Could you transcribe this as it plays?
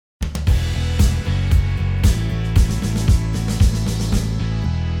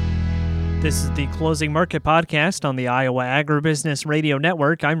This is the Closing Market Podcast on the Iowa Agribusiness Radio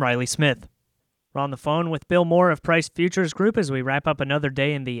Network. I'm Riley Smith. We're on the phone with Bill Moore of Price Futures Group as we wrap up another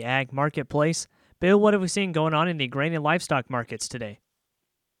day in the ag marketplace. Bill, what have we seen going on in the grain and livestock markets today?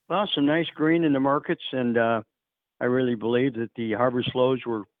 Well, some nice green in the markets, and I really believe that the harvest lows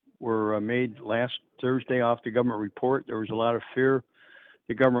were made last Thursday off the government report. There was a lot of fear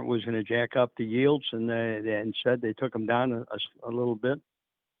the government was going to jack up the yields, and they instead they took them down a little bit.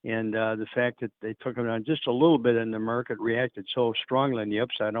 And the fact that they took them down just a little bit and the market reacted so strongly on the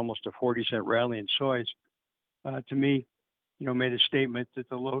upside, almost a 40-cent rally in soys, to me, made a statement that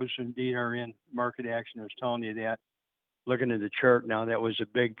the lows indeed are in market action. I was telling you that. Looking at the chart now, that was a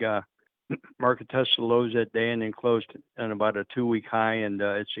big market test of lows that day and then closed on about a 2-week high, and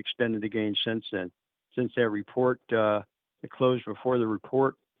it's extended the gain since then. Since that report, it closed before the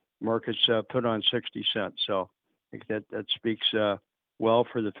report, markets put on 60 cents. So I think that speaks well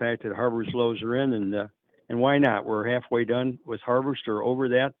for the fact that harvest lows are in, and why not? We're halfway done with harvest or over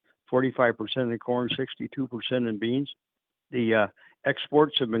that. 45% in corn, 62% in beans. The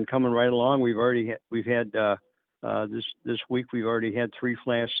exports have been coming right along. We've had this week we've already had 3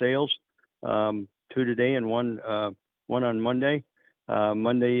 flash sales, 2 today and one on Monday.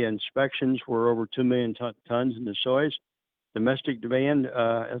 Monday inspections were over 2 million tons in the soys. Domestic demand,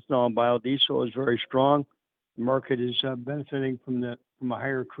 ethanol and biodiesel is very strong. The market is benefiting from a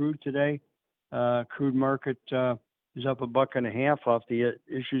higher crude today. Crude market is up $1.50 off the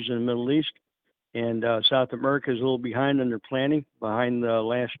issues in the Middle East, and South America is a little behind on their planning, behind the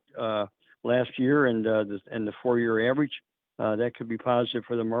last year and the 4-year average. That could be positive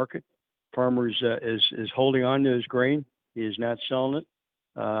for the market. Farmers is holding on to his grain. He is not selling it.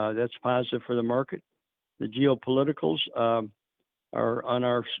 That's positive for the market. The geopoliticals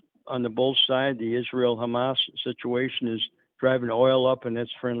are on the bull side. The Israel-Hamas situation is driving oil up, and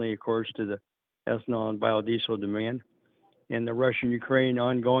that's friendly, of course, to the ethanol and biodiesel demand. And the Russian-Ukraine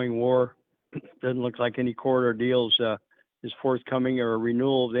ongoing war doesn't look like any corridor deals is forthcoming or a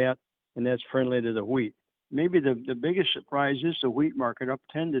renewal of that, and that's friendly to the wheat. Maybe the biggest surprise is the wheat market, up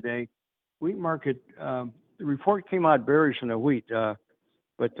 10 today. Wheat market, the report came out bearish on the wheat, but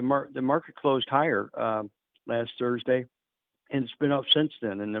the market closed higher last Thursday, and it's been up since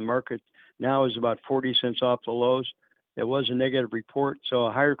then. And the market now is about 40 cents off the lows. It was a negative report, so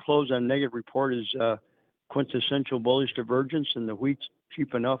a higher close on a negative report is quintessential bullish divergence, and the wheat's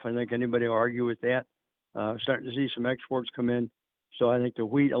cheap enough. I think anybody will argue with that. Starting to see some exports come in, so I think the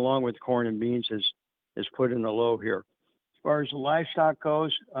wheat, along with corn and beans, is put in the low here. As far as the livestock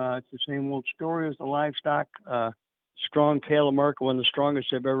goes, it's the same old story as the livestock. Strong cattle market, one of the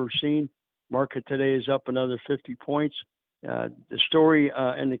strongest I've ever seen. Market today is up another 50 points. The story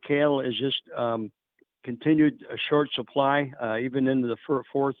in the cattle is just continued short supply, even into the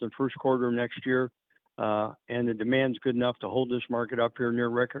fourth and first quarter of next year. And the demand's good enough to hold this market up here near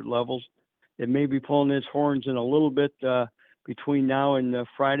record levels. It may be pulling its horns in a little bit between now and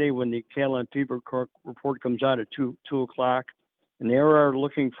Friday when the cattle and feed report comes out at 2 o'clock. And they are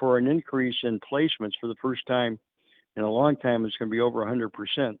looking for an increase in placements for the first time in a long time. It's going to be over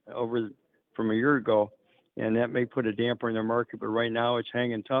 100% from a year ago. And that may put a damper in the market, but right now it's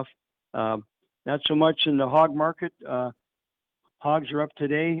hanging tough. Not so much in the hog market. Hogs are up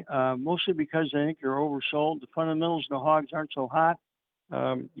today, mostly because I think they're oversold. The fundamentals of the hogs aren't so hot.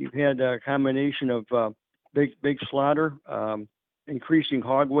 You've had a combination of big slaughter, increasing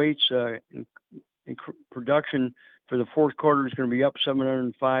hog weights. Production for the fourth quarter is going to be up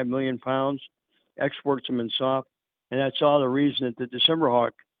 705 million pounds. Exports have been soft, and that's all the reason that the December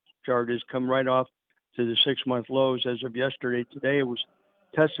hog chart has come right off to the 6-month lows as of yesterday. Today it was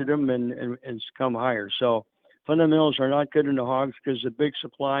tested them and it's come higher. So fundamentals are not good in the hogs because the big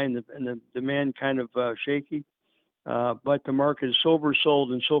supply and the demand kind of shaky. But the market is so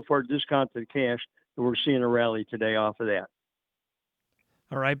oversold and so far discounted cash that we're seeing a rally today off of that.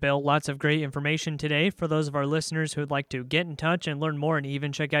 All right, Bill, lots of great information today. For those of our listeners who would like to get in touch and learn more and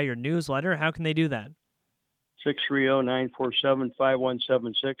even check out your newsletter, how can they do that?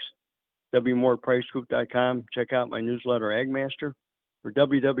 630-947-5176. wmorepricegroup.com. Check out my newsletter, Agmaster, or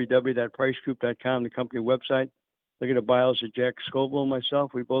www.pricegroup.com, the company website. Look at the bios of Jack Scoville and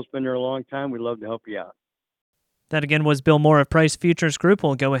myself. We've both been there a long time. We'd love to help you out. That again was Bill Moore of Price Futures Group.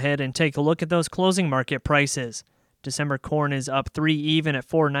 We'll go ahead and take a look at those closing market prices. December corn is up 3 even at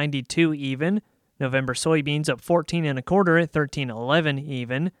 $4.92 even. November soybeans up 14 1/4 at $13.11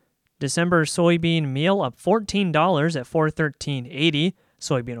 even. December soybean meal up $14 at $4.1380.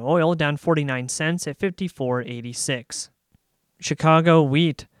 Soybean oil down 49 cents at $54.86. Chicago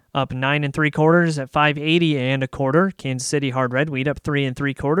wheat up 9 3/4 at $5.80 1/4. Kansas City hard red wheat up 3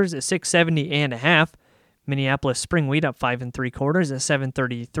 3/4 at $6.70 1/2. Minneapolis spring wheat up 5 3/4 at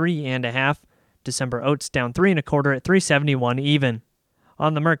 $7.33 1/2. December oats down 3 1/4 at $3.71 even.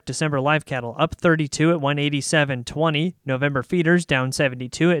 On the Merc, December live cattle up 32 at $187.20. November feeders down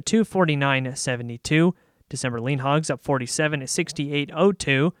 72 at $249.72. December lean hogs up 47 at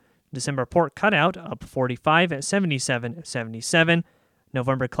 $68.02. December pork cutout up 45 at $77.77.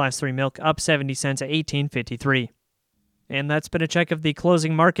 November Class 3 milk up 70 cents at $18.53. And that's been a check of the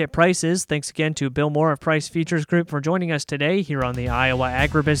closing market prices. Thanks again to Bill Moore of Price Futures Group for joining us today here on the Iowa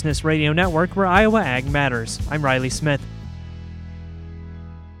Agribusiness Radio Network, where Iowa Ag matters. I'm Riley Smith.